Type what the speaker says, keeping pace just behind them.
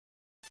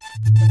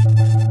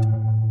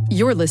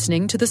You're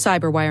listening to the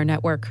Cyberwire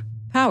Network,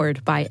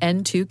 powered by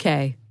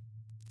N2K.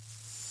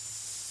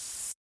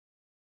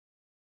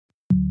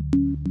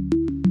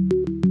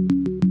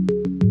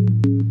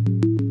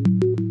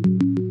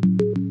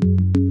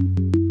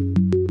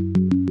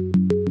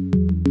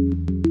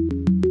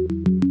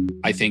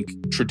 I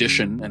think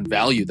tradition and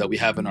value that we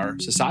have in our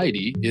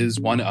society is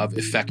one of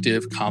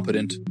effective,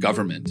 competent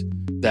government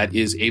that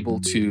is able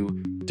to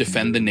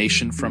defend the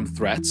nation from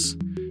threats.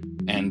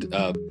 And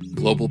a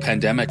global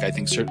pandemic, I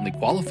think, certainly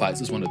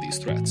qualifies as one of these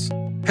threats.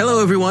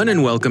 Hello, everyone,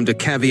 and welcome to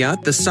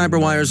Caveat, the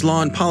Cyberwire's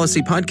Law and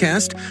Policy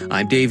podcast.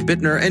 I'm Dave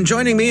Bittner, and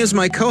joining me is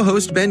my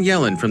co-host, Ben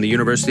Yelin from the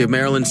University of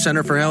Maryland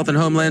Center for Health and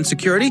Homeland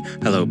Security.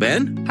 Hello,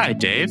 Ben. Hi,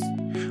 Dave.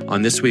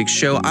 On this week's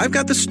show, I've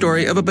got the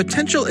story of a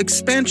potential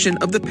expansion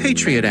of the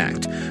Patriot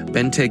Act.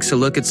 Ben takes a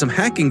look at some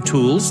hacking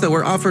tools that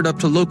were offered up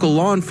to local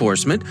law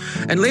enforcement.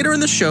 And later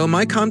in the show,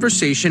 my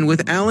conversation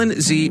with Alan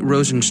Z.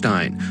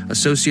 Rosenstein,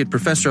 Associate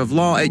Professor of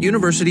Law at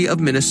University of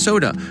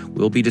Minnesota.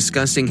 We'll be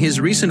discussing his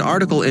recent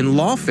article in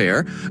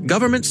Lawfare,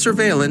 Government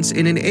Surveillance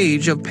in an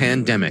Age of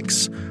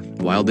Pandemics.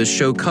 While this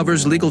show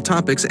covers legal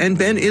topics and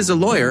Ben is a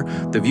lawyer,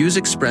 the views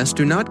expressed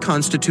do not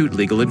constitute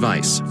legal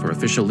advice. For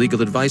official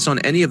legal advice on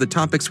any of the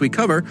topics we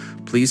cover,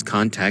 please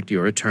contact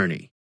your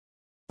attorney.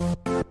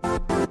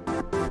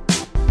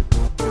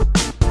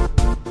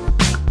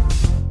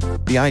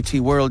 The IT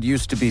world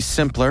used to be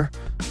simpler.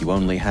 You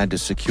only had to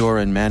secure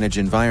and manage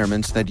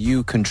environments that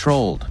you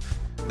controlled.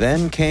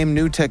 Then came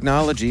new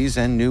technologies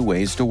and new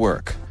ways to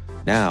work.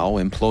 Now,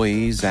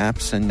 employees,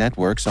 apps, and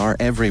networks are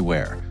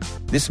everywhere.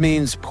 This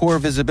means poor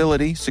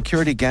visibility,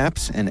 security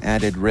gaps, and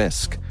added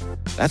risk.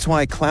 That's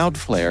why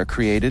Cloudflare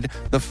created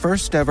the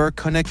first-ever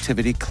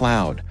connectivity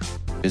cloud.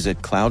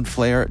 Visit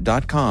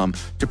cloudflare.com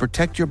to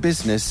protect your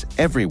business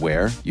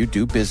everywhere you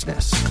do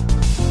business.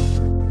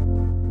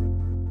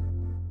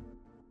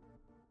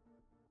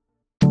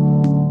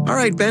 All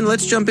right, Ben,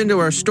 let's jump into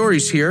our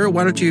stories here.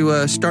 Why don't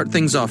you start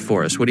things off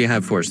for us? What do you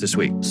have for us this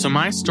week? So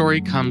my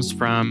story comes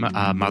from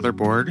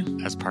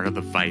Motherboard as part of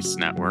the Vice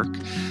network.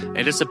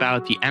 It is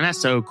about the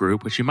NSO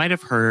Group, which you might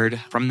have heard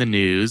from the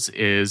news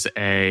is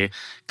a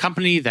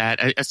company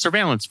a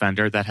surveillance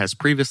vendor that has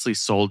previously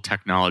sold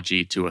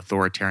technology to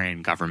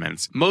authoritarian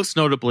governments. Most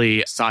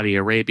notably, Saudi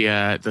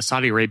Arabia. The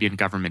Saudi Arabian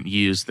government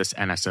used this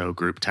NSO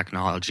Group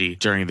technology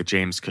during the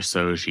James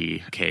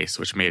Khashoggi case,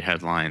 which made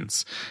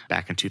headlines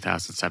back in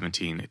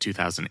 2017,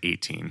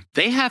 2018.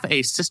 They have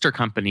a sister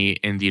company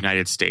in the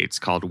United States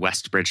called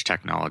Westbridge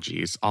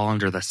Technologies, all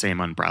under the same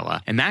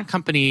umbrella. And that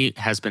company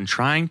has been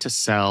trying to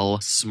sell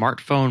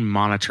smartphone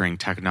monitoring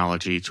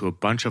technology to a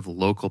bunch of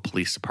local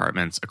police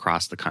departments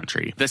across the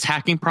country. This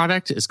hacking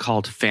product is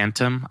called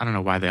Phantom. I don't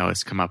know why they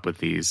always come up with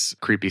these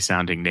creepy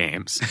sounding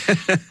names.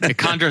 It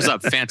conjures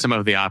up Phantom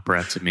of the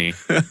Opera to me.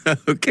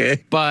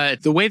 Okay.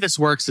 But the way this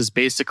works is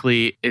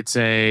basically it's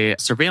a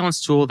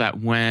surveillance tool that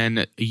when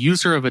a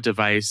user of a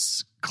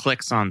device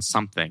clicks on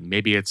something,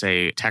 maybe it's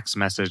a text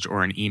message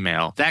or an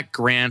email, that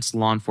grants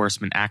law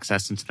enforcement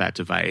access into that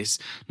device.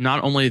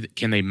 Not only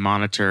can they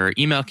monitor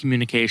email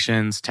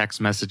communications, text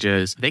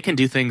messages, they can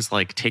do things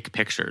like take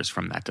pictures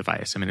from that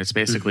device. I mean, it's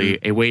basically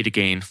a way to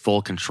gain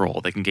full control.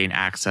 They can gain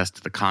access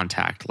to the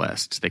contact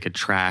list. They could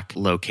track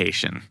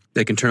location.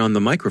 They can turn on the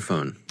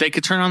microphone. They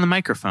could turn on the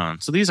microphone.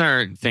 So these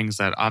are things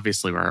that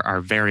obviously are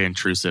very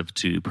intrusive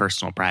to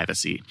personal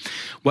privacy.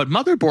 What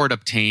Motherboard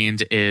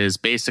obtained is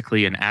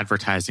basically an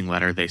advertising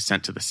letter they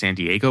sent to the San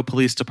Diego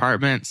Police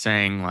Department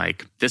saying,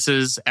 like, this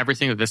is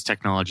everything that this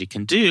technology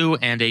can do.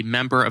 And a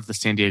member of the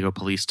San Diego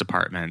Police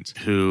Department,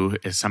 who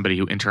is somebody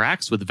who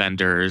interacts with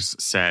vendors,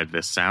 said,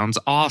 this sounds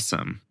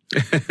awesome.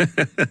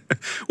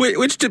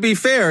 Which, to be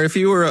fair, if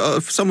you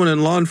were someone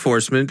in law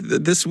enforcement,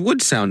 this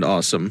would sound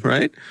awesome,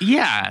 right?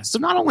 Yeah. So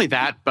not only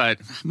that, but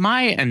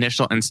my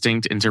initial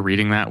instinct into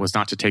reading that was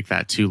not to take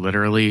that too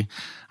literally.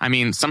 I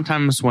mean,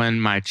 sometimes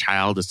when my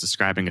child is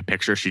describing a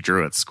picture she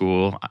drew at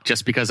school,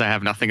 just because I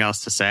have nothing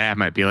else to say, I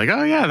might be like,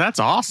 oh, yeah, that's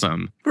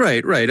awesome.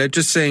 Right. I'm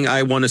just saying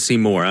I want to see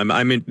more.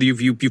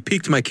 You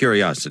piqued my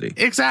curiosity.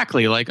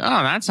 Exactly. Like,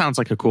 oh, that sounds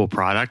like a cool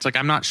product. Like,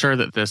 I'm not sure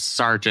that this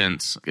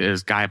sergeant,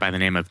 this guy by the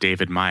name of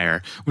David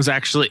Meyer, was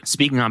actually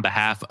speaking on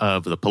behalf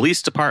of the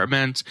police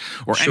department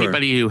or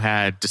anybody who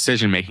had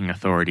decision-making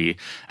authority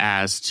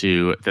as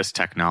to this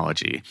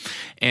technology.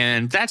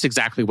 And that's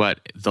exactly what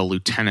the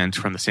lieutenant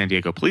from the San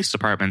Diego Police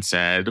Department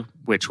said,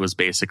 which was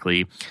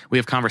basically, we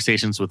have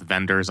conversations with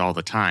vendors all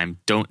the time.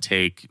 Don't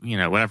take,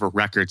 whatever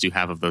records you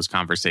have of those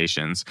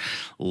conversations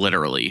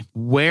literally.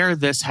 Where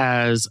this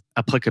has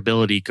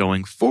applicability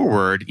going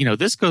forward,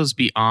 this goes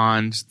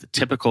beyond the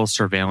typical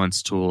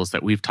surveillance tools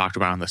that we've talked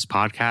about on this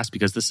podcast,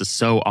 because this is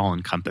so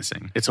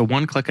all-encompassing. It's a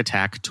one-click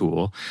attack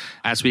tool.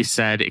 As we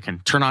said, it can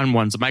turn on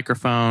one's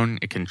microphone,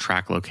 it can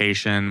track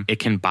location, it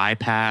can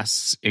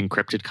bypass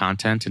encrypted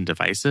content and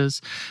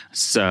devices.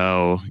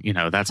 So,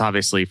 that's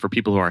obviously for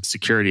people who are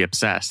security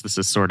obsessed, this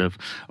is sort of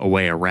a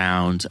way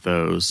around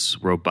those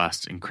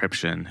robust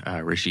encryption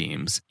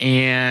regimes.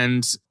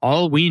 And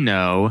all we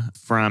know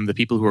from the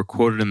people who are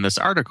quoted in this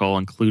article,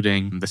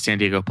 including the San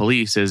Diego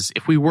police, is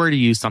if we were to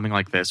use something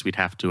like this, we'd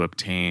have to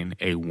obtain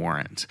a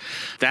warrant.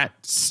 That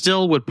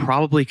still would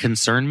probably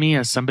concern me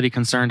as somebody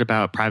concerned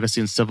about privacy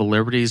and civil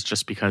liberties,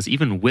 just because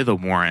even with a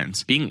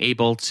warrant, being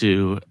able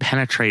to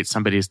penetrate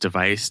somebody's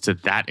device to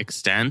that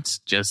extent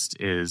just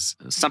is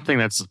something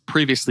that's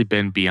previously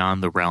been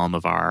beyond the realm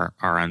of our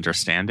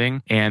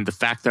understanding. And the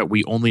fact that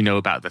we only know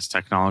about this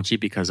technology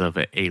because of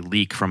a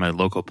leak from a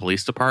local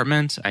police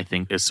department, I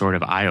think is sort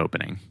of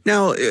eye-opening.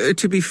 Now,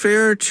 to be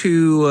fair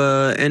to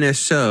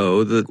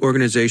NSO, the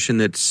organization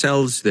that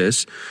sells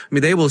this,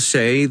 they will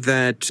say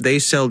that they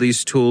sell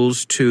these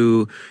tools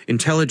to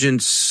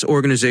intelligence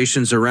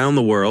organizations around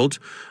the world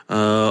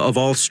of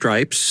all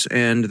stripes,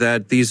 and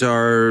that these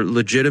are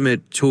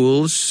legitimate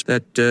tools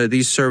that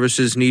these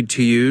services need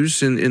to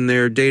use in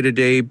their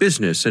day-to-day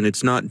business. And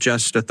it's not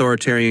just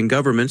authoritarian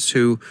governments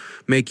who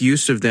make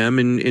use of them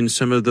in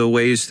some of the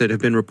ways that have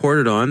been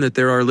reported on, that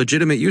there are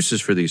legitimate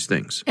uses for these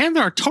things. And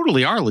there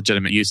totally are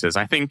legitimate uses.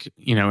 I think,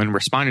 in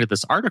responding to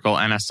this article,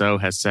 NSO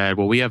has said,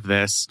 well, we have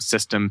this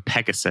system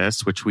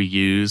Pegasus, which we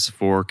use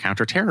for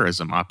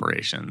counterterrorism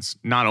operations,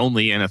 not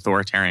only in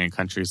authoritarian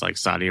countries like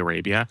Saudi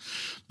Arabia,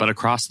 but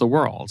across the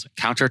world.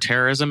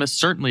 Counterterrorism is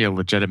certainly a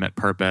legitimate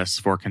purpose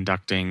for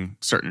conducting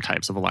certain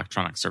types of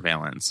electronic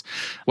surveillance.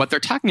 What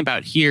they're talking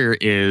about here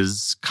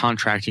is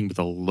contracting with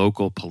a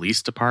local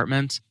police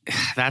department.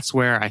 That's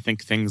where I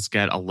think things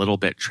get a little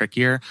bit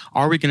trickier.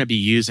 Are we going to be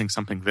using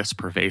something this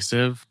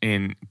pervasive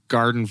in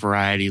garden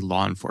variety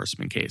law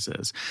enforcement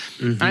cases?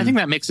 Mm-hmm. And I think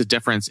that makes a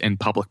difference in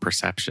public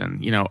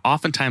perception.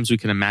 Oftentimes we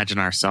can imagine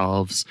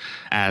ourselves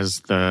as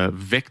the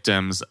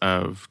victims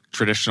of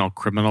traditional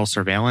criminal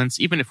surveillance,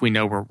 even if we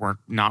know we're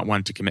not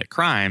one to commit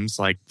crimes,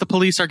 like the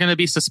police are going to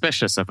be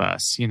suspicious of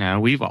us.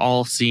 We've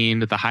all seen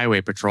the highway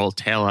patrol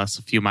tail us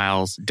a few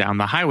miles down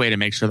the highway to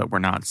make sure that we're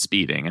not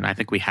speeding. And I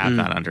think we have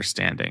that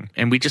understanding.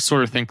 And we just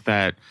sort of think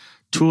that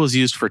tools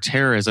used for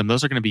terrorism,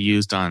 those are going to be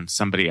used on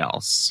somebody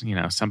else,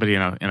 somebody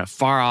in a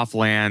far off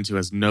land who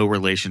has no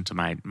relation to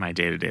my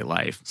day-to-day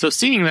life. So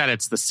seeing that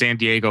it's the San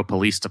Diego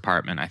Police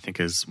Department, I think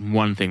is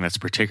one thing that's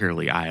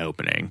particularly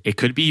eye-opening. It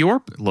could be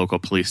your local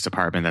police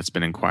department that's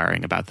been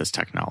inquiring about this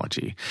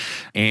technology.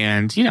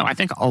 And, I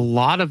think a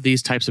lot of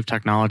these types of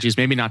technologies,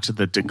 maybe not to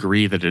the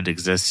degree that it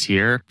exists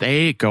here,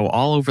 they go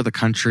all over the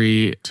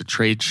country to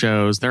trade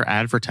shows. They're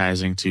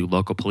advertising to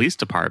local police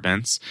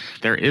departments.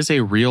 There is a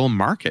real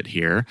market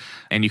here.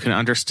 And you can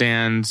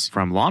understand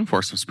from law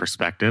enforcement's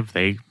perspective,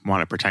 they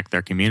want to protect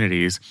their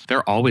communities.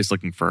 They're always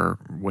looking for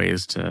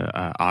ways to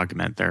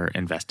augment their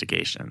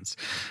investigations.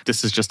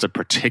 This is just a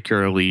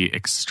particularly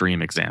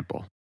extreme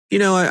example.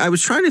 I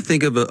was trying to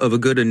think of a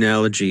good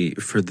analogy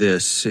for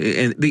this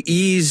and the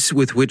ease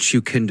with which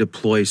you can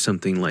deploy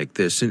something like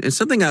this. And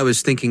something I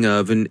was thinking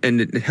of,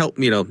 and help,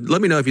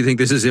 let me know if you think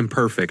this is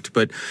imperfect,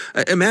 but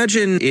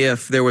imagine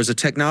if there was a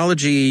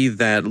technology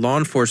that law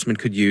enforcement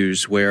could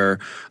use where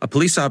a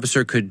police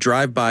officer could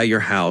drive by your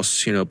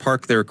house,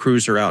 park their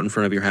cruiser out in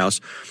front of your house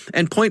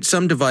and point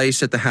some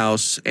device at the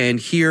house and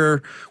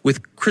hear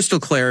with crystal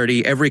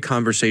clarity every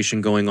conversation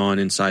going on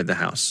inside the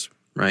house.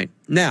 Right.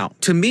 Now,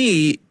 to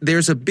me,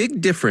 there's a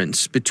big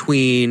difference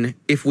between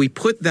if we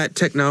put that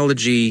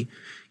technology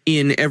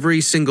in every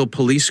single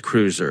police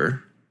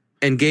cruiser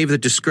and gave the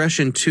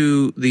discretion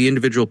to the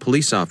individual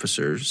police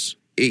officers,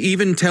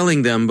 even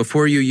telling them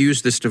before you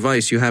use this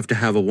device, you have to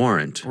have a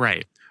warrant.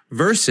 Right.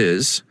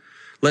 Versus,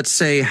 let's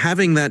say,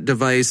 having that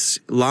device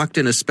locked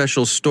in a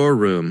special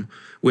storeroom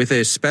with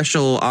a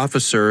special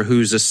officer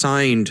who's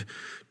assigned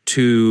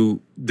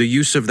to the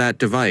use of that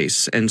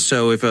device. And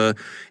so if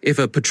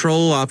a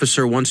patrol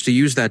officer wants to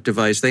use that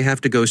device, they have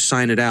to go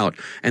sign it out,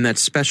 and that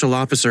special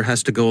officer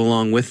has to go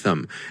along with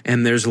them.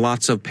 And there's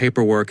lots of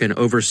paperwork and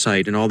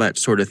oversight and all that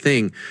sort of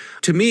thing.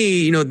 To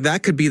me,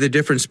 that could be the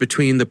difference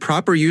between the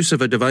proper use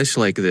of a device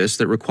like this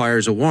that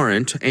requires a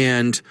warrant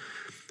and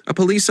a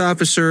police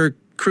officer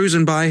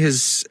cruising by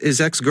his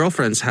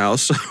ex-girlfriend's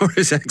house or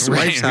his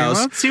ex-wife's house.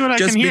 Well, let's see what I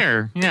can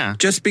hear. Yeah.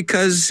 Just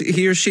because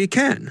he or she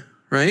can.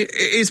 Right?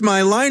 Is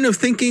my line of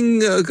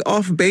thinking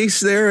off base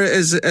there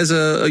as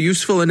a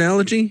useful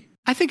analogy?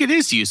 I think it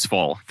is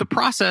useful. The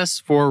process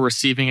for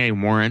receiving a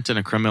warrant in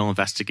a criminal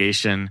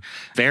investigation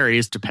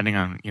varies depending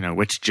on,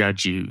 which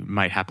judge you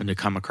might happen to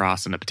come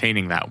across in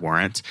obtaining that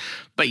warrant.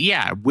 But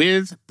yeah,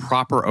 with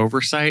proper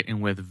oversight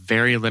and with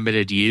very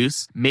limited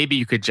use, maybe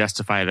you could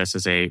justify this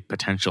as a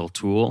potential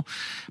tool.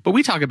 But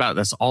we talk about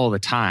this all the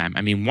time.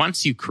 I mean,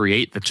 once you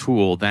create the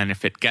tool, then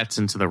if it gets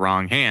into the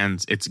wrong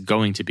hands, it's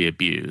going to be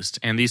abused.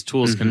 And these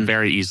tools can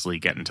very easily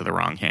get into the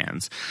wrong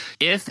hands.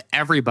 If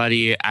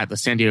everybody at the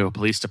San Diego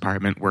Police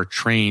Department were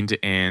trained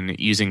in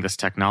using this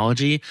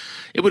technology,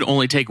 it would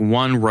only take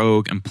one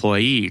rogue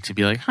employee to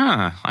be like,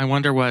 I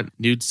wonder what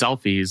nude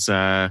selfies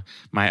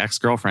my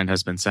ex-girlfriend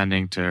has been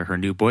sending to her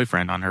new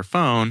boyfriend on her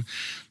phone.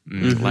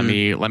 Let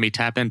me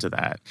tap into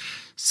that.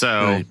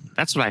 So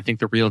that's what I think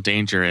the real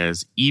danger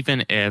is.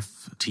 Even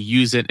if to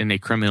use it in a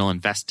criminal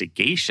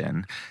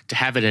investigation, to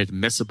have it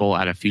admissible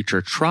at a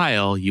future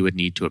trial, you would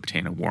need to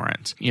obtain a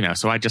warrant.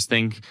 So I just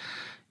think,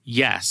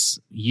 yes,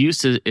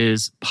 use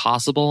is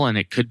possible and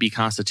it could be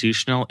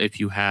constitutional if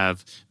you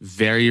have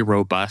very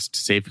robust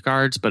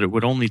safeguards, but it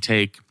would only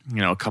take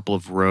a couple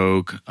of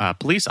rogue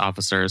police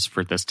officers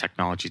for this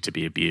technology to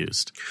be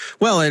abused.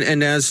 Well,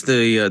 and as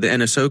the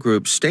NSO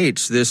group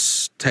states,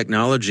 this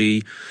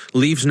technology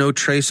leaves no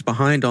trace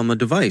behind on the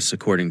device,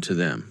 according to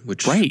them.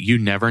 Right. You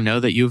never know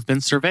that you've been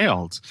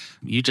surveilled.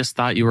 You just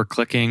thought you were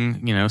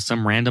clicking,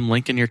 some random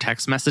link in your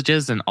text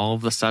messages, and all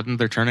of a sudden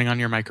they're turning on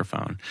your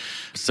microphone.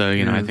 So,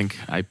 I think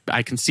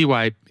I can see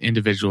why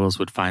individuals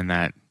would find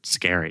that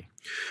scary.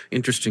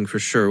 Interesting for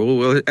sure.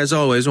 Well, as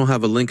always, we'll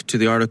have a link to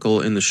the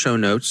article in the show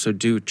notes, so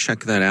do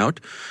check that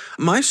out.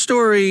 My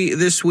story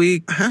this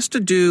week has to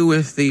do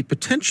with the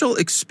potential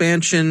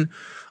expansion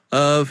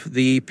of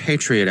the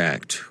Patriot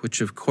Act, which,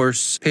 of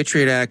course,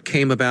 Patriot Act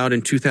came about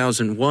in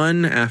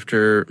 2001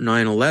 after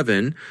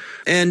 9/11.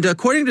 And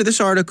according to this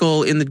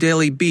article in the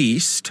Daily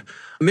Beast,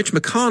 Mitch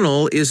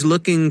McConnell is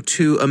looking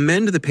to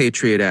amend the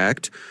Patriot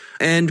Act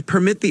and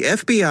permit the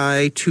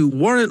FBI to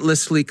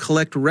warrantlessly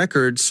collect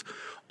records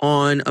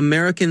on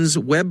Americans'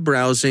 web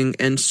browsing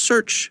and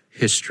search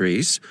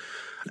histories.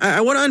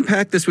 I want to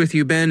unpack this with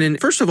you, Ben. And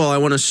first of all, I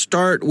want to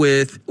start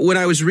with when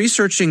I was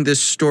researching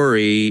this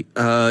story,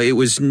 it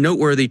was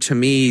noteworthy to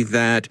me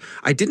that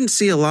I didn't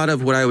see a lot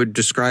of what I would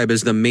describe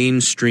as the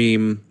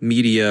mainstream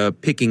media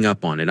picking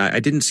up on it. I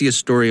didn't see a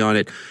story on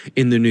it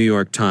in the New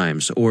York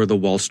Times or the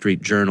Wall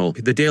Street Journal.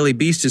 The Daily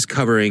Beast is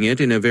covering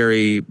it in a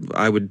very,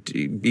 I would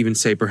even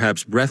say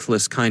perhaps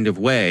breathless kind of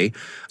way.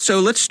 So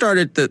let's start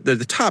at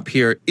the top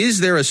here. Is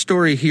there a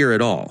story here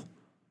at all?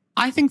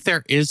 I think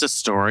there is a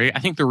story. I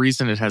think the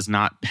reason it has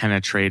not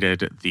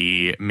penetrated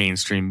the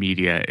mainstream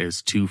media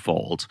is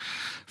twofold.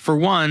 For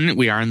one,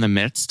 we are in the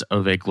midst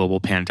of a global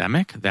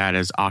pandemic that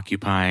is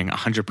occupying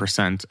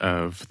 100%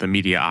 of the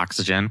media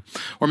oxygen,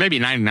 or maybe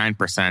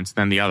 99%.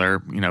 Then the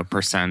other,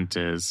 percent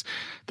is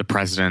the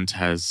president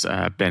has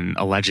been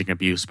alleging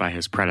abuse by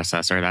his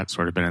predecessor. That's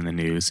sort of been in the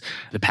news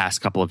the past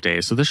couple of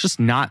days. So there's just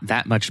not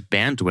that much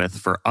bandwidth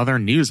for other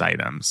news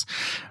items.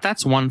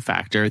 That's one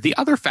factor. The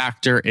other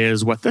factor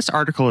is what this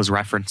article is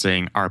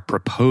referencing are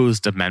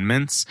proposed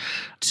amendments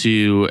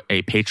to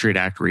a Patriot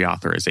Act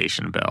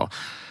reauthorization bill.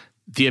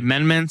 The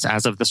amendments,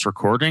 as of this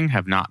recording,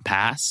 have not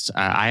passed.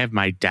 I have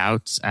my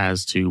doubts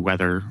as to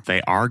whether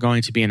they are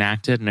going to be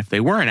enacted, and if they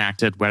were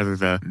enacted,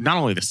 whether not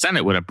only the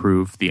Senate would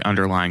approve the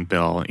underlying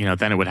bill,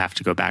 then it would have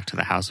to go back to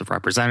the House of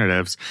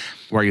Representatives,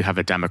 where you have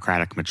a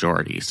Democratic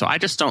majority. So I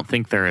just don't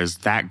think there is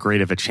that great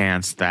of a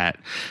chance that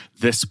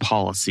this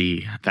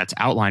policy that's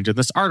outlined in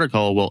this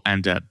article will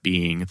end up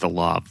being the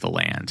law of the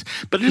land.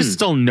 But it is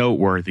still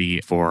noteworthy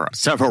for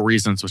several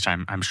reasons, which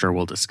I'm sure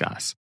we'll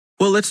discuss.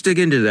 Well, let's dig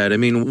into that. I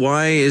mean,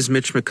 why is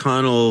Mitch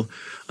McConnell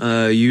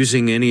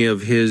using any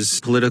of his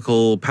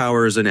political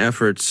powers and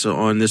efforts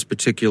on this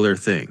particular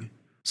thing?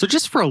 So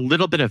just for a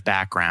little bit of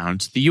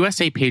background, the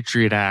USA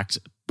Patriot Act,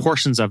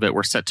 portions of it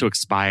were set to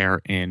expire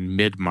in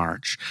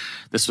mid-March.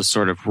 This was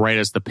sort of right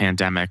as the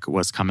pandemic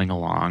was coming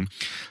along.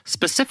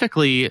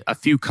 Specifically, a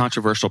few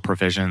controversial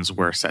provisions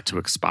were set to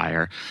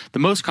expire. The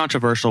most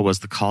controversial was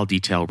the Call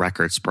Detail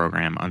Records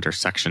Program under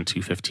Section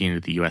 215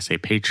 of the USA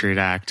Patriot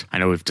Act. I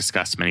know we've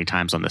discussed many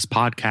times on this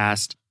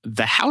podcast.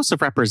 The House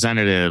of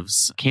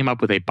Representatives came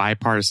up with a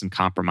bipartisan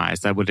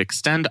compromise that would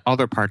extend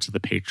other parts of the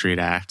Patriot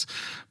Act,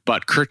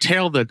 but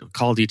curtail the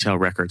Call Detail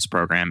Records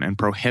Program and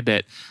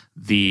prohibit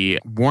the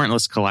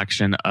warrantless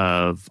collection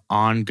of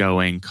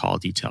ongoing call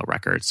detail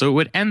records. So it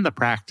would end the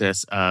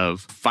practice of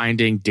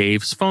finding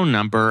Dave's phone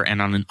number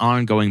and on an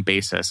ongoing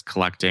basis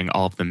collecting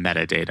all of the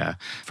metadata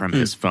from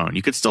his phone.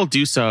 You could still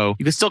do so.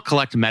 You could still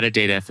collect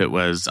metadata if it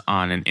was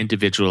on an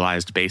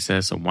individualized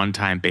basis, a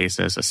one-time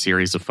basis, a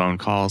series of phone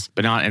calls,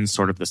 but not in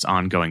sort of this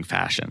ongoing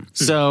fashion.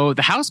 So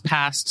the House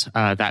passed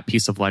that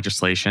piece of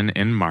legislation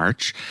in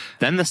March.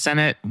 Then the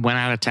Senate went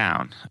out of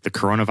town. The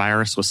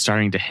coronavirus was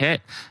starting to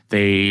hit.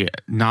 They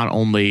not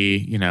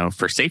only,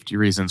 for safety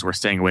reasons were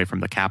staying away from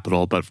the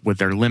Capitol, but with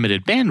their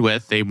limited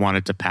bandwidth, they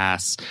wanted to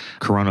pass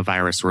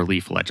coronavirus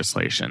relief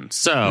legislation.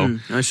 So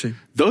I see.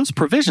 Those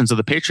provisions of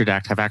the Patriot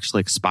Act have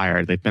actually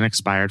expired. They've been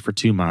expired for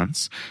 2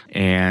 months.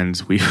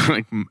 And we've,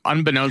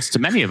 unbeknownst to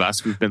many of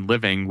us, we've been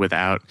living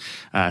without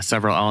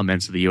several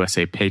elements of the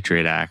USA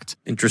Patriot Act.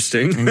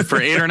 Interesting.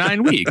 For 8 or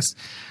 9 weeks.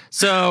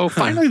 So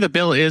finally, the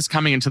bill is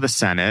coming into the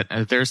Senate.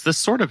 There's this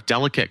sort of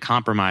delicate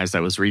compromise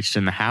that was reached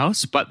in the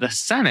House, but the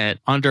Senate,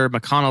 under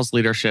McConnell's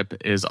leadership,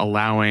 is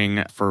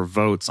allowing for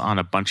votes on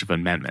a bunch of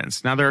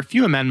amendments. Now, there are a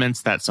few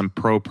amendments that some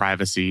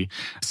pro-privacy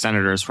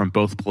senators from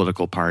both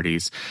political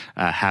parties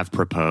have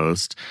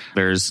proposed.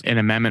 There's an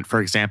amendment, for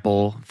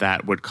example,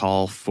 that would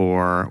call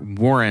for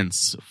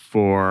warrants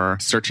for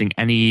searching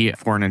any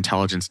foreign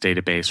intelligence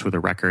database for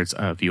the records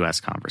of U.S.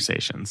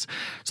 conversations.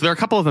 So there are a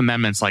couple of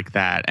amendments like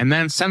that. And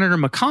then Senator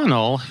McConnell,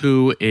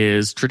 who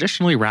is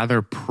traditionally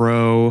rather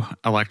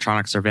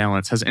pro-electronic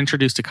surveillance, has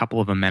introduced a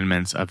couple of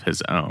amendments of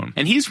his own.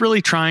 And he's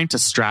really trying to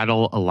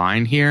straddle a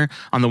line here.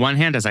 On the one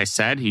hand, as I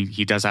said,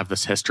 he does have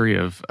this history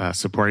of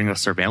supporting a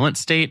surveillance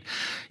state.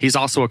 He's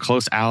also a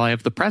close ally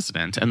of the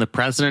president. And the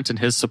president and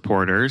his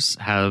supporters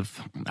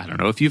have, I don't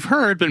know if you've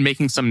heard, been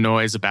making some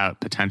noise about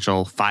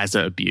potential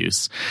FISA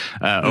abuse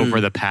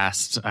over the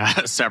past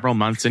several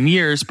months and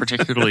years,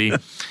 particularly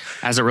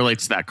as it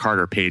relates to that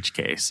Carter Page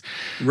case.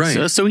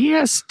 Right. So he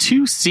has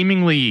two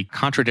seemingly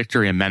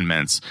contradictory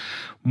amendments.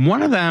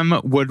 One of them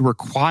would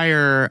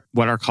require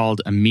what are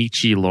called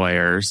amici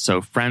lawyers,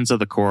 so friends of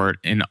the court,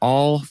 in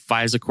all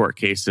FISA court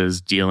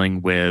cases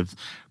dealing with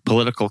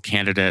political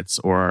candidates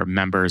or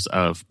members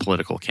of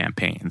political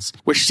campaigns,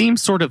 which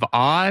seems sort of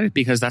odd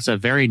because that's a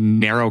very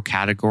narrow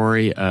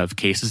category of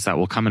cases that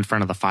will come in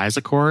front of the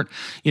FISA court.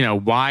 You know,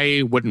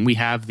 why wouldn't we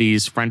have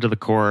these friend of the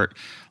court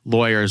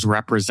lawyers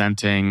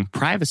representing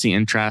privacy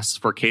interests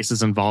for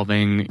cases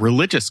involving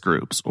religious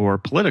groups or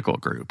political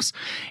groups?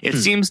 It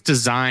seems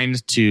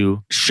designed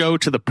to show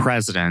to the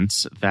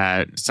president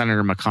that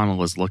Senator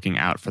McConnell is looking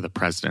out for the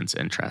president's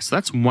interests.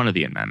 That's one of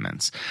the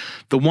amendments.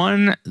 The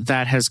one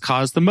that has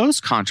caused the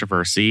most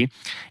controversy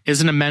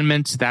is an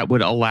amendment that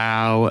would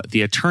allow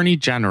the Attorney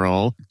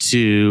General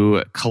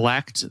to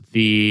collect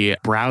the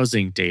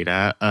browsing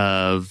data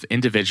of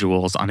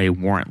individuals on a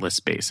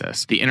warrantless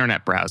basis, the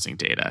internet browsing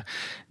data.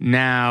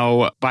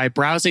 Now, by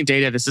browsing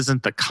data, this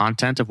isn't the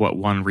content of what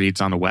one reads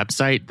on a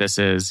website. This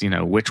is,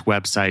 which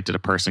website did a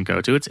person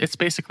go to? It's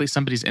basically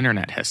somebody's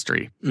internet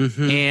history.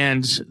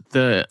 And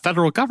the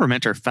federal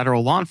government or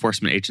federal law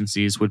enforcement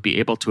agencies would be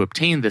able to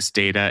obtain this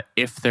data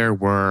if there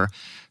were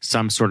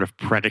some sort of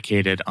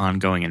predicated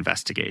ongoing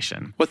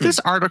investigation. What this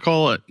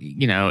article,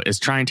 is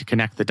trying to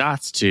connect the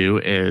dots to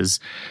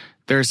is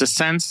there's a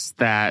sense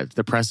that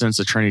the president's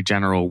attorney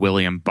general,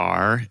 William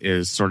Barr,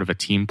 is sort of a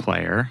team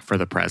player for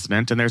the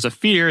president. And there's a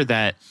fear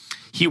that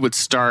he would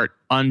start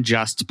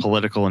unjust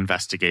political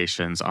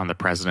investigations on the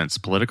president's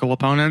political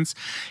opponents.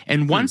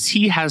 And once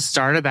he has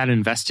started that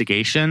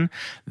investigation,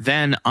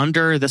 then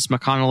under this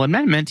McConnell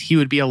amendment, he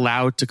would be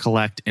allowed to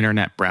collect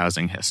internet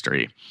browsing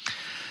history.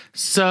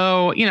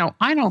 So,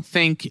 I don't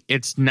think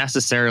it's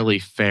necessarily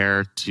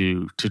fair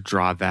to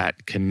draw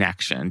that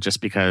connection just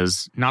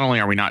because not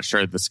only are we not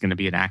sure this is going to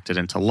be enacted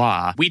into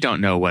law, we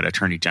don't know what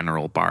Attorney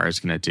General Barr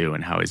is going to do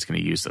and how he's going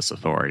to use this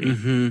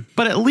authority.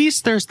 But at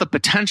least there's the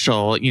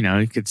potential,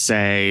 you could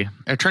say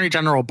Attorney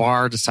General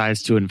Barr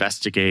decides to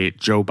investigate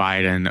Joe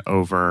Biden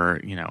over,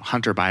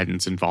 Hunter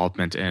Biden's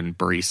involvement in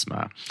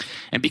Burisma.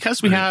 And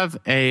because we have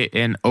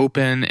an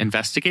open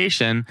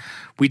investigation,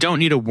 we don't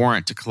need a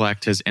warrant to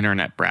collect his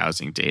internet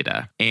browsing data.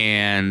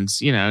 And,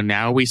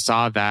 now we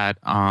saw that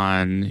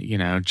on,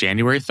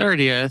 January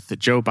 30th,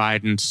 Joe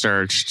Biden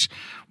searched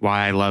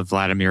Why I Love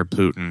Vladimir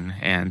Putin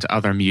and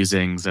other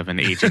musings of an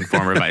aging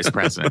former vice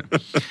president.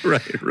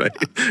 Right.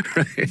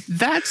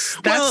 That's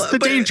the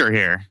danger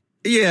here.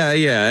 Yeah.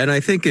 And I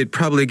think it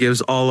probably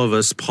gives all of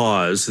us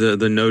pause,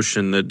 the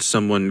notion that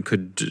someone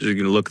could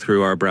look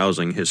through our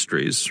browsing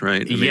histories,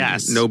 right?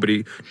 Yes.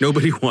 Nobody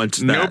wants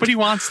that. Nobody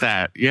wants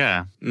that.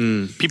 Yeah.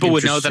 People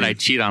would know that I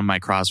cheat on my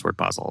crossword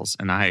puzzles,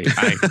 and I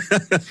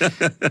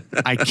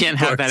can't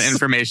have that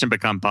information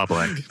become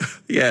public.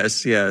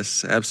 Yes,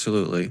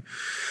 absolutely.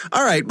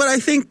 All right. But I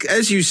think,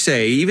 as you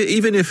say,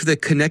 even if the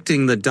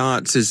connecting the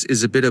dots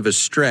is a bit of a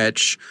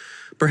stretch,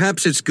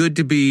 perhaps it's good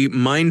to be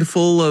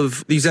mindful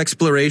of these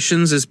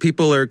explorations as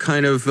people are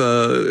kind of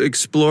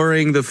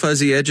exploring the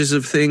fuzzy edges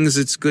of things.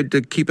 It's good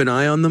to keep an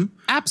eye on them.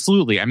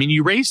 Absolutely. I mean,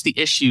 you raise the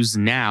issues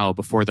now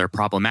before they're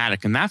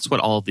problematic, and that's what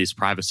all of these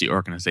privacy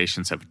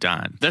organizations have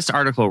done. This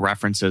article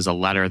references a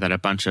letter that a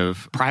bunch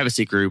of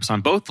privacy groups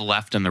on both the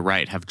left and the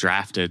right have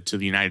drafted to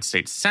the United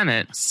States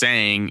Senate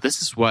saying,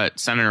 this is what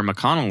Senator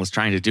McConnell is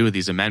trying to do with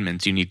these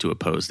amendments. You need to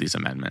oppose these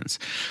amendments.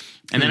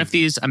 And then if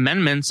these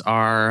amendments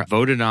are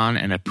voted on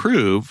and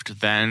approved,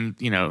 then,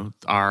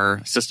 our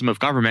system of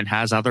government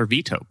has other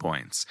veto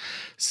points.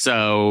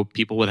 So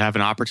people would have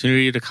an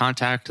opportunity to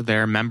contact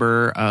their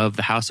member of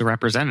the House of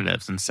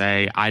Representatives and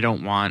say, I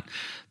don't want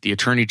the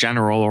Attorney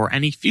General or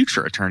any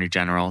future Attorney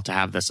General to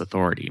have this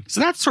authority. So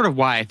that's sort of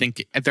why I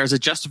think there's a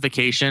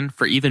justification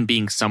for even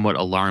being somewhat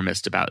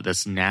alarmist about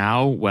this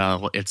now,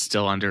 while it's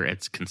still under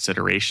its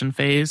consideration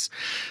phase.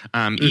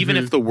 Even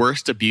if the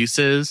worst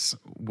abuses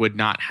would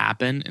not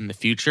happen in the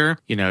future,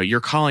 you're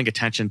calling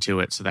attention to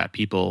it so that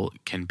people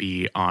can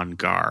be on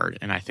guard.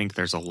 And I think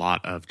there's a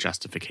lot of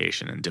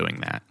justification in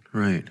doing that.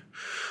 Right.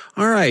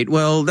 All right.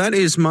 Well, that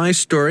is my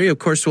story. Of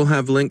course, we'll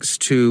have links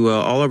to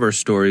all of our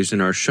stories in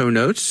our show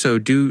notes, so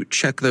do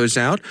check those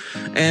out.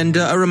 And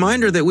a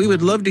reminder that we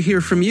would love to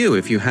hear from you.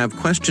 If you have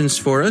questions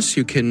for us,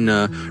 you can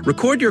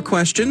record your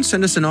question,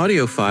 send us an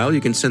audio file. You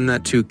can send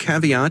that to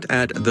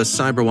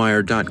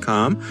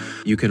caveat@thecyberwire.com.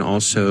 You can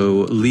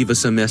also leave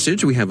us a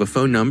message. We have a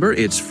phone number.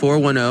 It's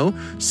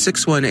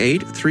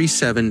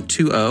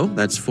 410-618-3720.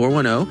 That's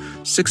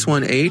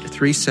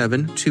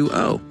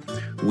 410-618-3720.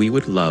 We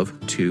would love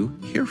to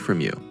hear from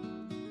you.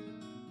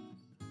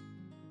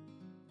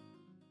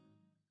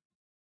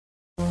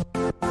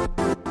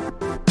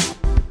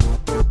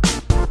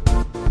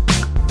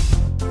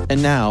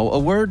 And now, a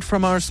word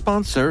from our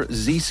sponsor,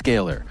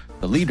 Zscaler,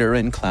 the leader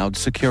in cloud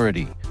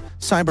security.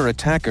 Cyber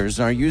attackers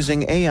are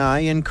using AI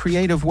in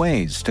creative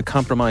ways to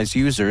compromise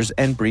users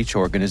and breach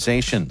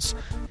organizations.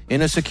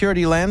 In a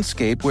security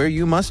landscape where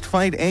you must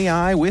fight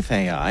AI with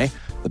AI,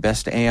 the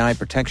best AI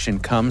protection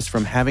comes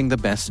from having the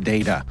best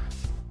data.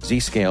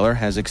 Zscaler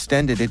has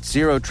extended its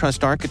Zero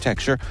Trust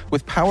architecture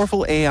with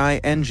powerful AI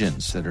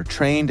engines that are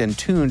trained and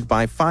tuned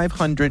by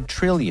 500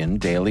 trillion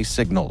daily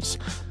signals.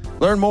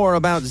 Learn more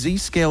about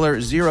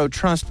Zscaler Zero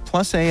Trust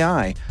Plus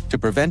AI to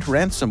prevent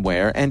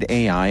ransomware and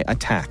AI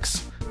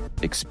attacks.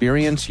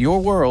 Experience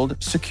your world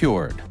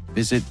secured.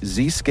 Visit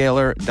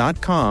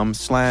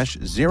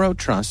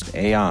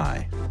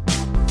zscaler.com/zerotrustai.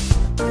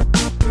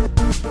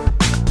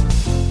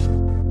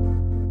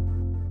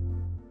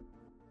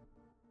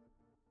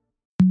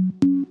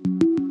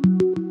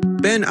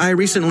 Ben, I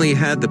recently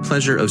had the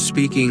pleasure of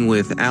speaking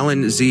with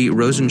Alan Z.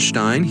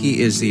 Rosenstein. He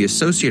is the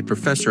Associate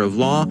Professor of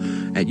Law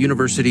at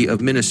University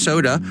of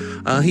Minnesota.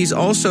 He's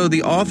also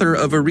the author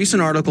of a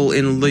recent article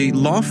in the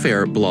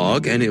Lawfare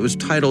blog, and it was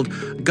titled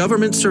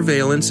Government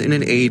Surveillance in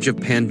an Age of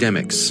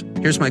Pandemics.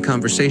 Here's my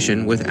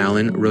conversation with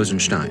Alan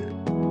Rosenstein.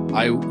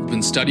 I've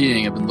been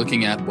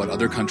looking at what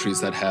other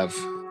countries that have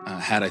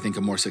had, I think,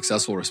 a more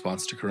successful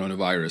response to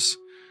coronavirus,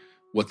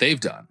 what they've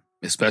done,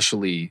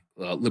 especially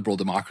liberal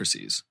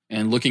democracies,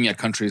 and looking at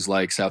countries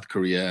like South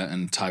Korea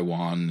and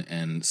Taiwan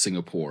and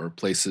Singapore,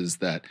 places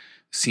that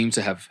seem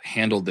to have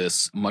handled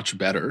this much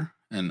better,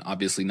 and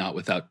obviously not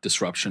without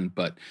disruption,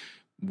 but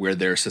where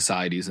their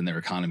societies and their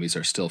economies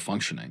are still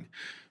functioning.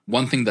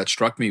 One thing that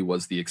struck me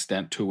was the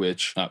extent to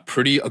which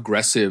pretty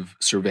aggressive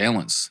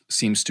surveillance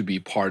seems to be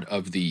part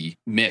of the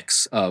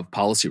mix of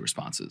policy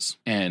responses.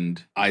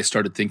 And I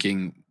started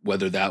thinking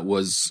whether that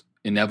was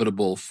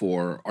inevitable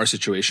for our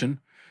situation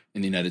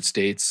in the United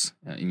States,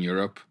 in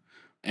Europe,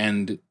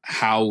 and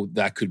how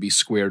that could be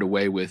squared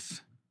away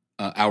with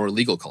our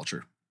legal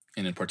culture,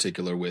 and in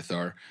particular with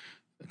our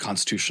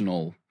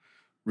constitutional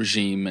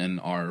regime and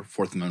our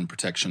Fourth Amendment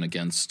protection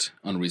against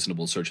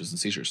unreasonable searches and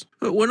seizures.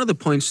 But one of the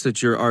points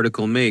that your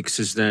article makes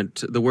is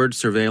that the word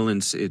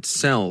surveillance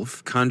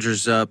itself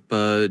conjures up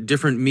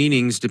different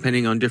meanings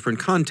depending on different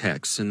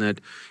contexts, and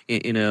that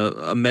in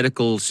a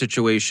medical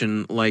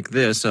situation like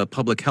this, a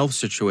public health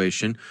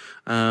situation,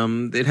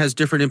 it has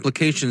different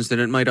implications than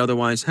it might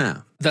otherwise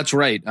have. That's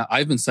right.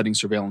 I've been studying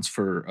surveillance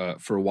for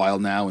a while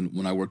now, and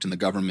when I worked in the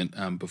government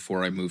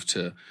before I moved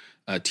to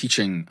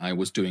teaching, I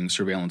was doing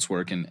surveillance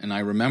work. And I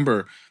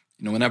remember,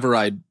 whenever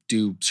I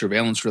do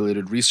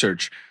surveillance-related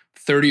research,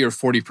 30 or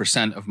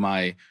 40% of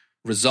my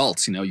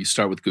results, you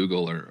start with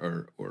Google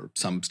or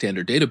some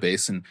standard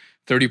database, and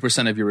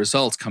 30% of your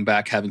results come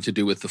back having to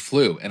do with the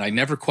flu. And I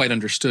never quite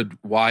understood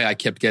why I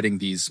kept getting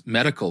these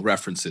medical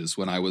references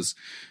when I was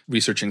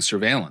researching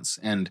surveillance.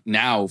 And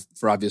now,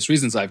 for obvious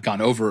reasons, I've gone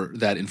over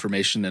that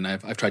information, and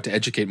I've tried to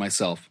educate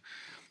myself,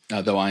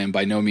 though I am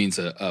by no means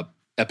a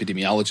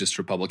epidemiologist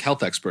or public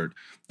health expert.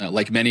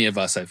 Like many of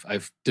us,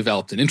 I've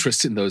developed an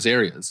interest in those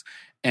areas.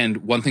 And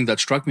one thing that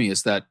struck me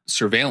is that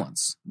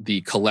surveillance,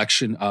 the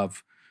collection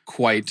of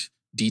quite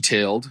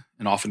detailed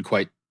and often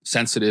quite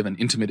sensitive and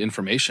intimate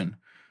information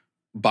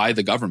by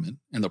the government,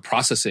 and the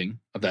processing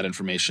of that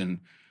information,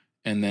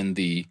 and then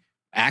the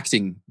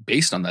acting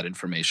based on that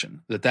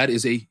information, that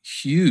is a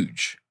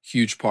huge,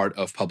 huge part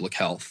of public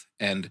health.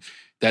 And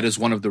that is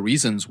one of the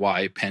reasons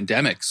why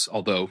pandemics,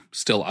 although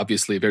still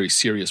obviously a very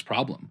serious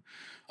problem,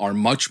 are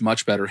much,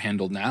 much better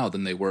handled now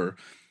than they were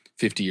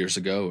 50 years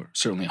ago, or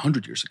certainly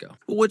 100 years ago.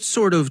 What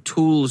sort of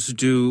tools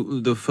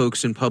do the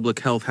folks in public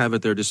health have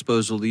at their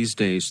disposal these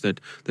days that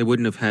they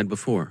wouldn't have had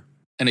before?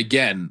 And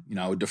again,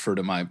 I would defer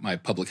to my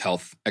public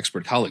health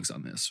expert colleagues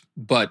on this.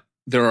 But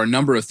there are a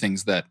number of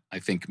things that I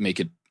think make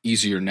it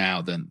easier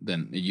now than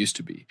it used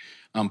to be.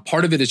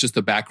 Part of it is just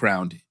the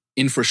background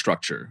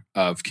infrastructure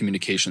of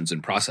communications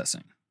and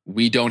processing.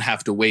 We don't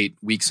have to wait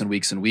weeks and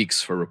weeks and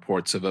weeks for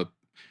reports of a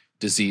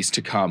disease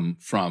to come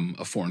from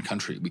a foreign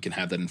country. We can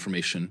have that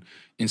information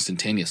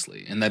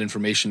instantaneously. And that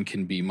information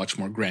can be much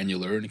more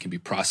granular and it can be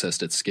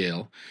processed at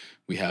scale.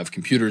 We have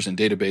computers and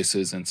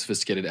databases and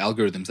sophisticated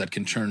algorithms that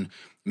can turn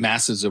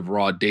masses of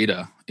raw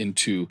data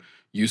into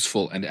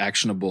useful and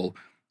actionable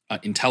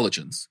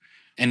intelligence.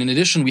 And in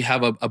addition, we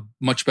have a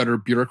much better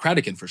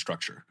bureaucratic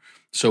infrastructure.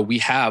 So we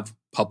have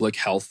public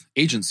health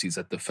agencies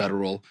at the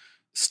federal,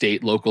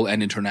 state, local,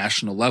 and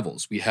international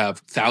levels. We have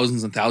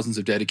thousands and thousands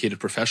of dedicated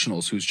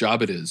professionals whose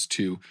job it is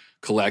to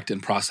collect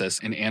and process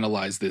and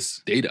analyze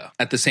this data.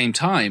 At the same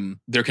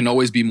time, there can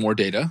always be more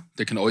data.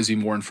 There can always be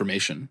more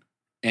information.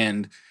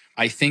 And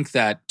I think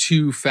that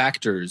two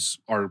factors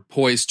are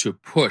poised to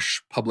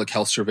push public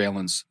health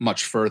surveillance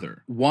much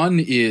further. One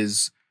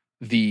is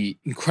the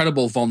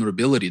incredible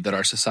vulnerability that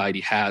our society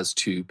has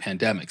to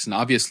pandemics. And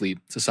obviously,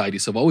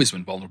 societies have always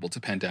been vulnerable to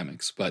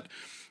pandemics, but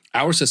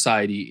our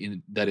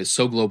society that is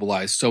so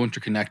globalized, so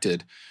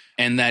interconnected,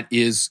 and that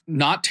is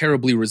not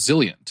terribly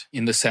resilient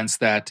in the sense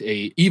that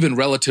a even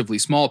relatively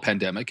small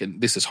pandemic,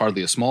 and this is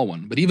hardly a small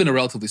one, but even a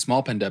relatively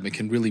small pandemic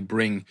can really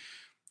bring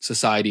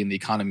society and the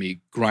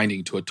economy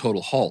grinding to a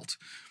total halt.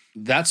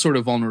 That sort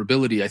of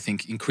vulnerability, I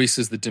think,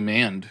 increases the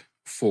demand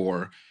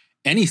for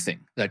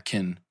anything that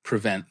can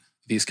prevent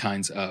these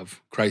kinds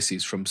of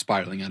crises from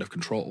spiraling out of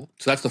control.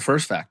 So that's the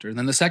first factor. And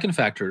then the second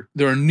factor,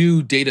 there are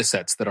new data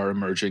sets that are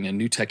emerging and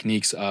new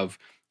techniques of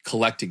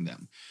collecting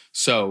them.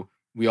 So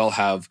we all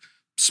have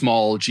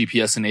small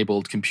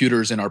GPS-enabled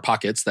computers in our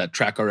pockets that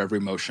track our every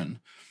motion.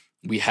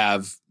 We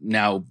have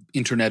now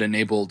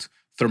internet-enabled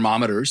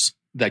thermometers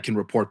that can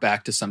report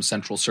back to some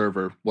central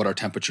server what our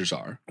temperatures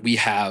are. We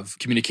have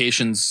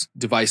communications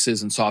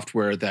devices and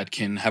software that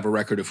can have a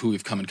record of who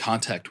we've come in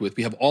contact with.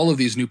 We have all of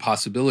these new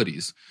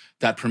possibilities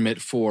that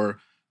permit for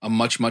a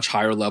much, much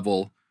higher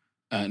level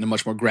and a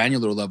much more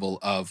granular level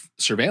of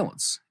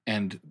surveillance,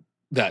 and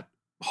that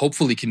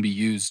hopefully can be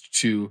used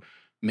to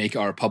make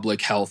our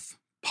public health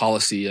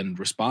policy and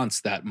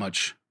response that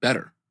much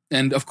better.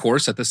 And of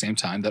course, at the same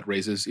time, that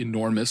raises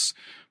enormous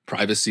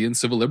privacy and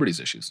civil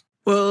liberties issues.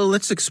 Well,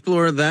 let's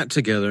explore that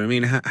together. I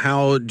mean,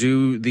 how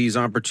do these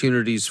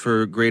opportunities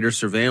for greater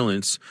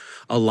surveillance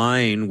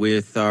align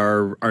with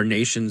our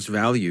nation's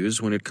values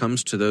when it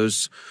comes to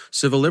those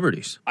civil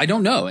liberties? I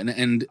don't know.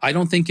 And I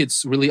don't think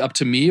it's really up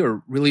to me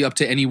or really up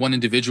to any one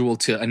individual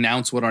to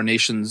announce what our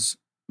nation's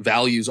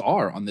values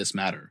are on this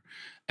matter.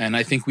 And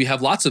I think we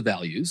have lots of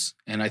values,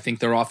 and I think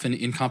they're often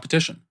in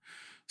competition.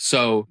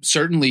 So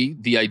certainly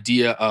the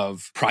idea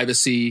of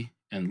privacy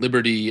and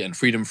liberty and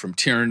freedom from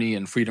tyranny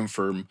and freedom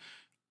from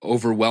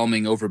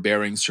overwhelming,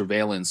 overbearing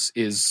surveillance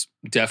is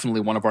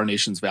definitely one of our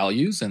nation's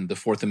values. And the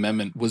Fourth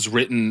Amendment was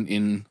written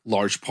in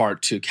large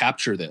part to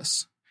capture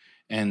this.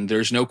 And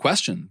there's no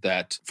question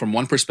that from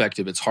one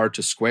perspective, it's hard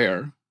to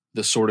square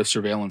the sort of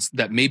surveillance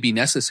that may be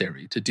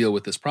necessary to deal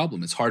with this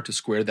problem. It's hard to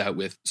square that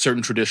with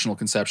certain traditional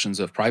conceptions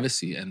of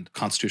privacy and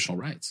constitutional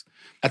rights.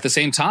 At the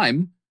same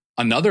time,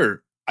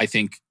 another, I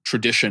think,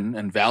 tradition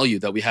and value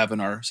that we have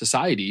in our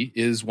society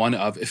is one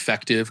of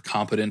effective,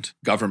 competent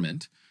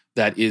government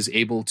that is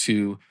able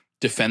to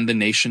defend the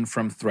nation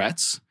from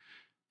threats.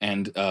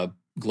 And a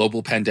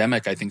global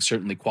pandemic, I think,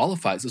 certainly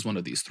qualifies as one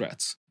of these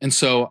threats. And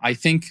so I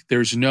think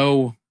there's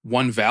no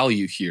one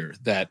value here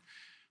that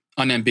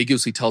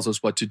unambiguously tells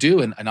us what to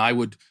do. And I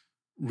would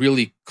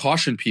really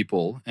caution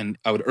people, and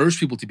I would urge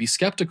people to be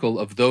skeptical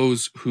of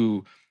those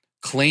who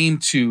claim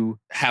to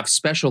have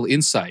special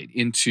insight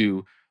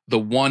into the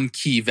one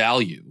key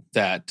value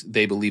that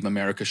they believe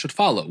America should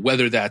follow,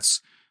 whether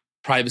that's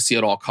privacy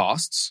at all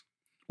costs,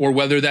 or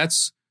whether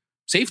that's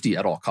safety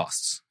at all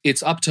costs.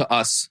 It's up to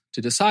us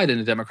to decide in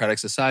a democratic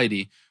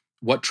society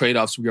what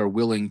trade-offs we are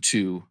willing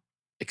to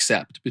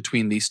accept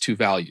between these two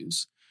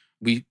values.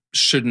 We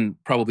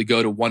shouldn't probably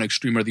go to one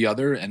extreme or the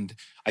other, and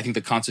I think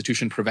the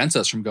Constitution prevents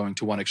us from going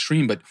to one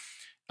extreme, but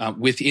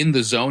within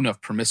the zone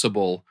of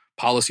permissible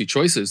policy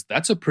choices,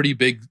 that's a pretty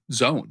big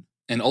zone.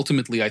 And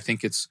ultimately, I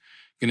think it's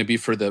going to be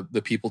for the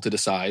people to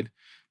decide,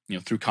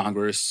 through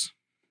Congress,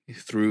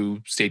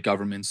 through state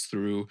governments,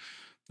 through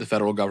the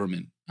federal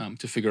government,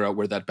 to figure out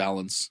where that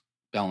balance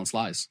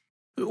lies.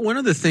 One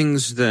of the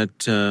things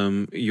that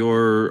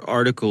your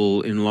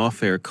article in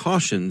Lawfare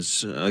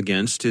cautions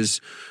against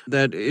is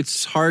that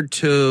it's hard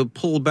to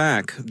pull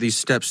back these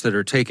steps that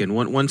are taken.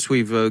 Once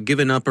we've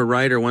given up a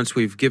right, or once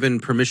we've given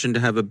permission to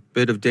have a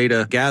bit of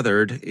data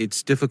gathered,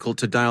 it's difficult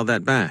to dial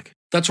that back.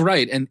 That's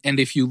right. And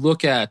if you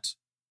look at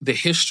the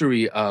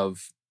history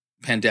of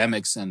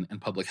pandemics and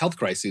public health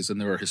crises,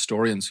 and there are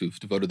historians who've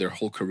devoted their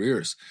whole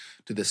careers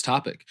to this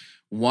topic,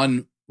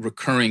 one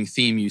recurring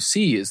theme you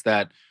see is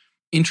that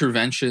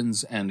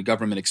interventions and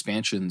government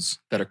expansions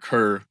that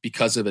occur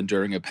because of and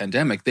during a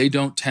pandemic, they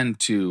don't tend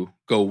to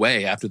go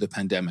away after the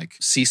pandemic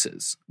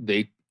ceases.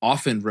 They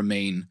often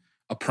remain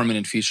a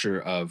permanent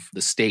feature of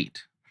the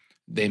state.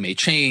 They may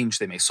change,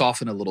 they may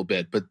soften a little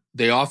bit, but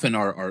they often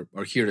are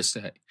here to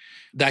stay.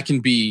 That can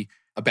be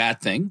a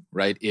bad thing,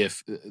 right?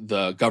 If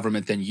the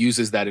government then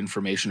uses that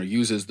information or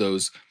uses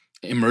those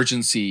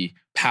emergency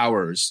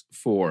powers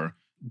for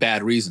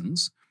bad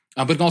reasons.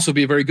 but it can also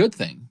be a very good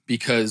thing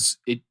because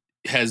it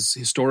has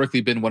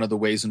historically been one of the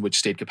ways in which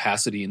state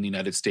capacity in the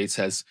United States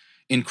has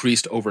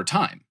increased over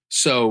time.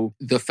 So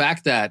the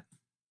fact that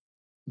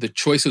the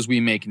choices we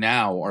make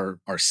now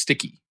are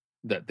sticky,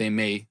 that they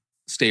may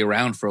stay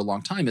around for a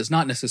long time, is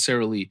not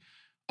necessarily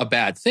a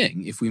bad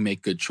thing if we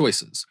make good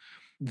choices.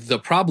 The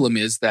problem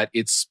is that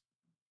it's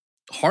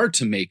hard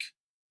to make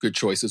good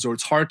choices, or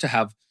it's hard to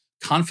have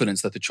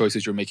confidence that the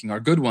choices you're making are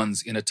good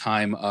ones in a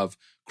time of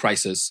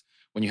crisis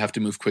when you have to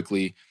move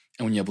quickly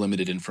and when you have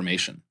limited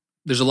information.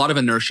 There's a lot of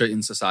inertia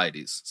in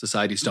societies.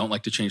 Societies don't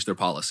like to change their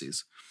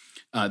policies.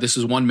 This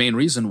is one main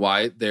reason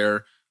why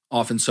they're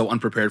often so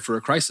unprepared for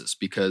a crisis,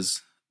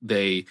 because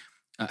they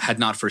had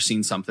not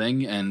foreseen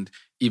something, and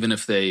even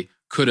if they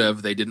could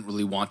have, they didn't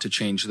really want to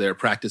change their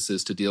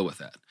practices to deal with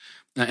that.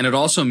 And it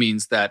also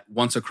means that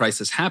once a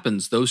crisis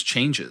happens, those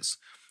changes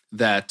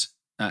that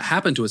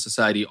happen to a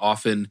society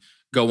often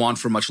go on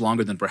for much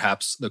longer than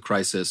perhaps the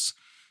crisis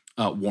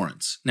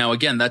warrants. Now,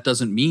 again, that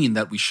doesn't mean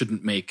that we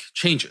shouldn't make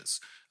changes.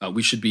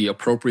 We should be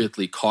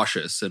appropriately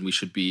cautious, and we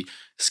should be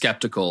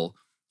skeptical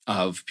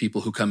of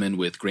people who come in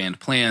with grand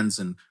plans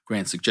and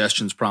grand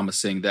suggestions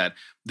promising that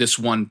this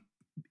one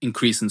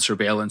increase in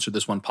surveillance or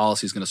this one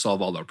policy is going to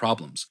solve all our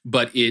problems.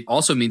 But it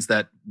also means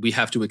that we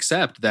have to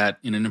accept that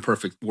in an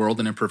imperfect world,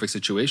 an imperfect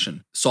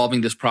situation,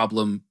 solving this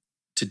problem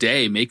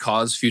today may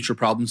cause future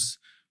problems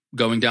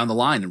going down the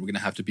line, and we're going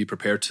to have to be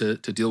prepared to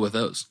deal with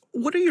those.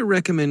 What are your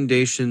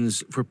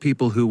recommendations for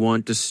people who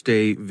want to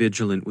stay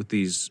vigilant with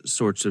these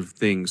sorts of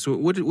things?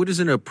 What is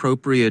an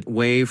appropriate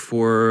way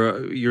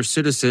for your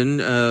citizen,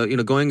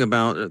 going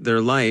about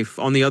their life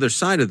on the other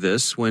side of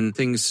this when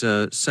things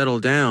settle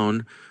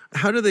down?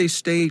 How do they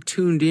stay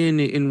tuned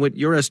in what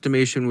your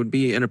estimation would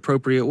be an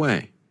appropriate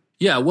way?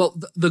 Yeah, well,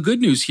 the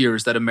good news here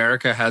is that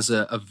America has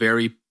a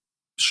very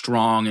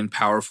strong and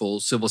powerful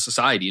civil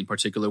society, in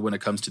particular when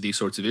it comes to these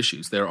sorts of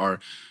issues. There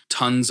are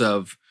tons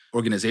of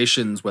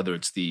organizations, whether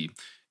it's the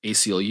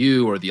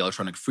ACLU or the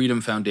Electronic Freedom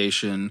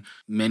Foundation.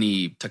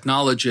 Many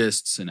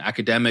technologists and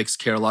academics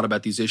care a lot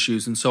about these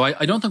issues. And so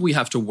I don't think we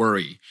have to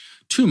worry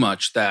too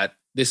much that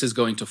this is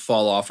going to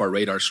fall off our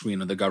radar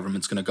screen, or the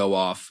government's going to go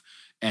off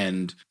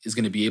and is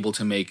going to be able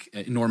to make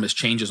enormous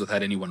changes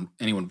without anyone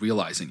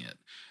realizing it.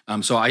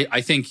 So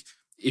I think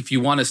if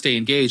you want to stay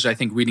engaged, I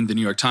think reading the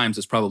New York Times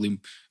is probably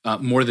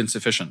more than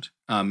sufficient.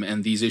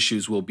 And these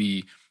issues will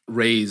be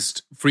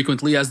raised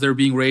frequently, as they're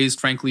being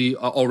raised, frankly,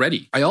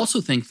 already. I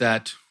also think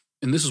that,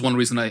 and this is one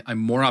reason I'm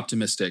more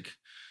optimistic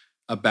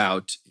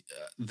about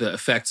the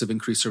effects of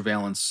increased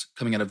surveillance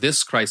coming out of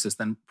this crisis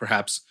than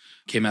perhaps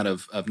came out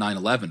of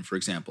 9/11, for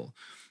example,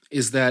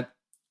 is that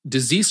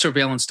disease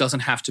surveillance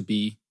doesn't have to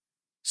be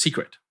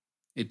secret.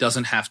 It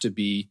doesn't have to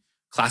be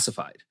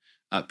classified.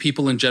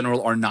 People in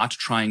general are not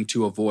trying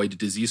to avoid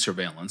disease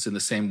surveillance in the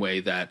same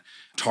way that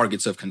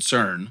targets of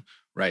concern,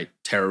 right,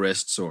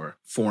 terrorists or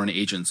foreign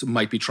agents,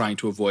 might be trying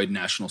to avoid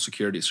national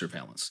security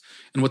surveillance.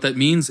 And what that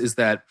means is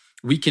that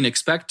we can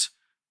expect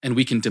and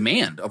we can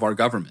demand of our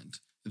government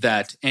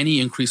that any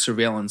increased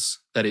surveillance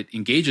that it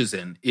engages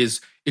in is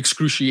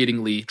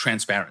excruciatingly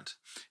transparent,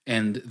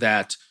 and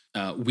that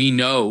we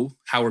know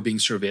how we're being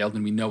surveilled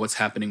and we know what's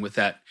happening with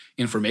that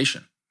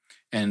information.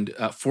 And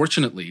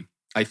fortunately,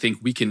 I think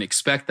we can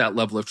expect that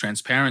level of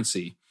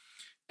transparency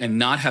and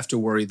not have to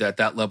worry that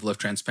that level of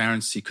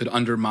transparency could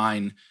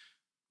undermine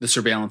the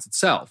surveillance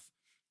itself,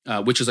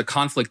 which is a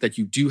conflict that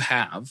you do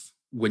have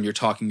when you're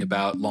talking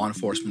about law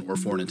enforcement or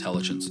foreign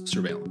intelligence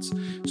surveillance.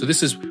 So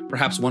this is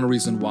perhaps one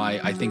reason why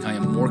I think I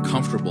am more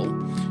comfortable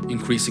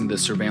increasing the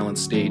surveillance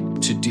state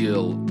to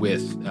deal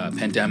with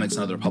pandemics and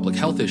other public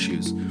health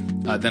issues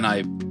than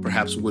I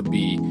perhaps would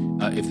be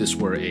if this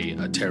were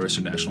a terrorist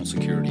or national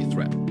security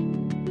threat.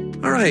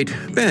 All right,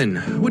 Ben,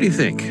 what do you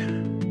think?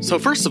 So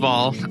first of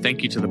all,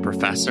 thank you to the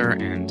professor,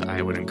 and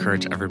I would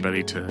encourage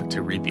everybody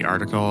to read the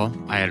article.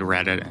 I had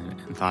read it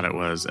and thought it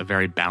was a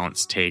very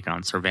balanced take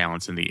on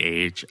surveillance in the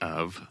age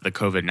of the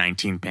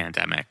COVID-19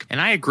 pandemic. And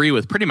I agree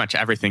with pretty much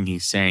everything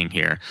he's saying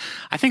here.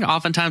 I think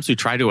oftentimes we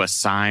try to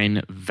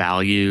assign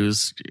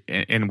values,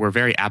 and we're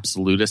very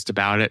absolutist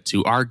about it,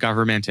 to our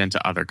government and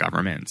to other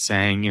governments,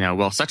 saying,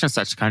 well, such and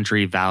such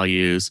country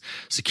values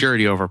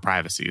security over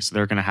privacy. So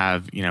they're going to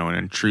have, an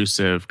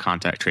intrusive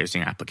contact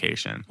tracing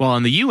application. Well,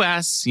 in the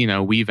US,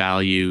 we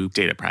value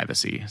data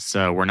privacy.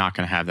 So we're not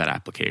going to have that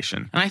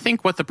application. And I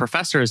think what the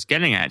professor is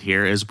getting at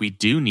here is we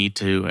do need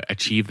to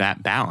achieve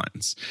that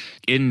balance.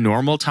 In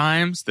normal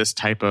times, this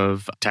type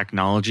of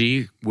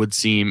technology would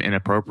seem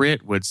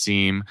inappropriate, would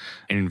seem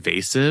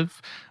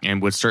invasive,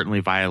 and would certainly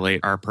violate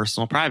our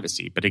personal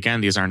privacy. But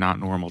again, these are not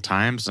normal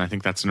times, and I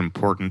think that's an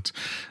important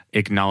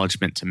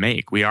acknowledgement to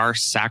make. We are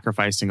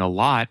sacrificing a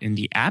lot in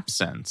the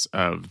absence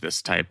of this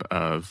type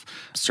of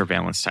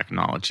surveillance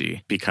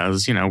technology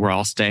because, we're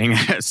all staying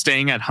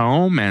at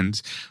home,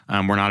 and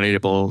we're not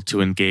able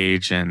to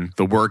engage in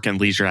the work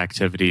and leisure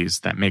activities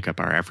that make up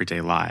our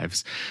everyday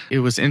lives. It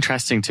was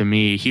interesting to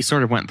me. He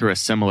sort of went through a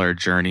similar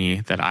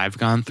journey that I've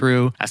gone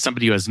through as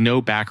somebody who has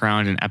no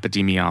background in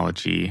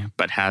epidemiology,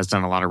 but has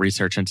done a lot of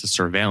research into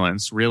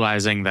surveillance,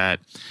 realizing that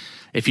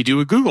if you do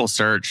a Google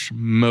search,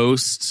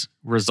 most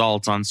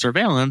results on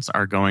surveillance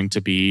are going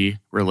to be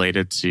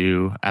related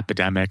to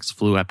epidemics,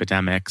 flu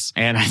epidemics.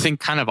 And I think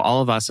kind of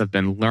all of us have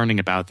been learning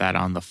about that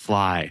on the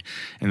fly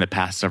in the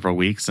past several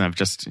weeks. And I've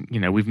just,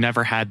 we've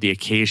never had the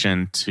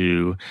occasion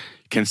to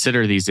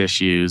consider these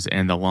issues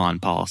in the law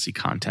and policy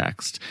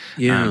context.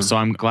 Yeah. So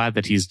I'm glad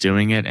that he's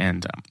doing it.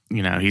 And,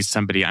 he's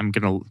somebody I'm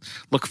going to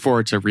look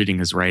forward to reading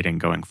his writing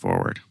going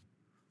forward.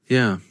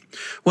 Yeah.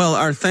 Well,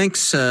 our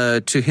thanks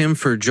to him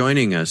for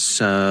joining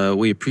us.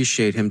 We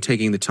appreciate him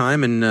taking the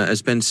time. And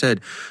as Ben said,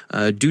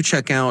 do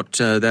check out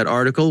that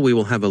article. We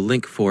will have a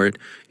link for it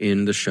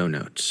in the show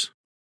notes.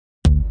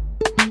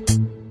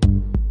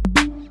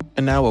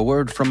 And now a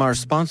word from our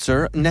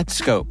sponsor,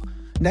 Netskope.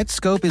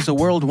 Netskope is a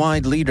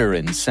worldwide leader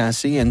in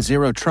SASE and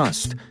Zero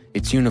Trust.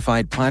 Its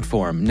unified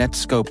platform,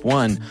 Netskope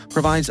One,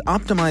 provides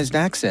optimized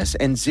access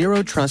and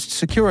Zero Trust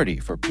security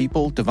for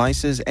people,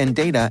 devices, and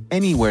data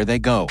anywhere they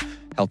go,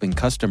 helping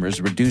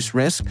customers reduce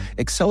risk,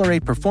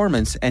 accelerate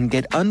performance, and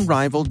get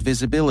unrivaled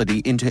visibility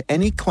into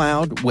any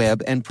cloud,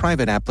 web, and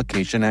private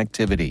application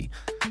activity.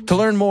 To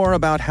learn more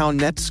about how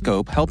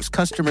Netskope helps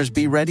customers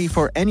be ready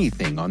for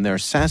anything on their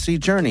SASE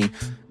journey,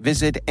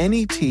 visit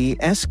netskope.com.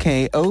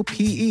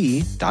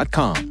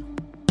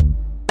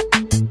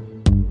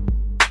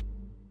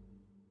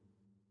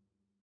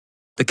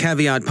 The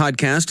Caveat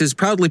podcast is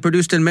proudly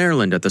produced in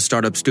Maryland at the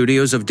startup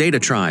studios of Data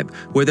Tribe,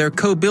 where they're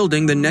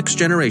co-building the next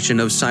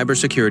generation of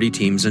cybersecurity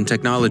teams and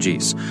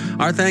technologies.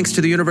 Our thanks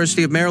to the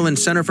University of Maryland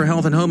Center for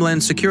Health and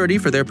Homeland Security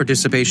for their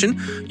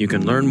participation. You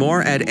can learn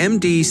more at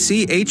mdchhs.com.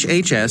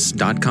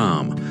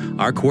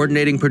 Our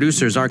coordinating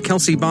producers are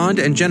Kelsey Bond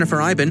and Jennifer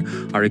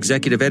Iben. Our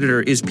executive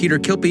editor is Peter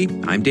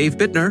Kilpie. I'm Dave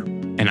Bittner.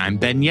 And I'm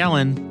Ben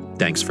Yellen.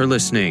 Thanks for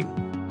listening.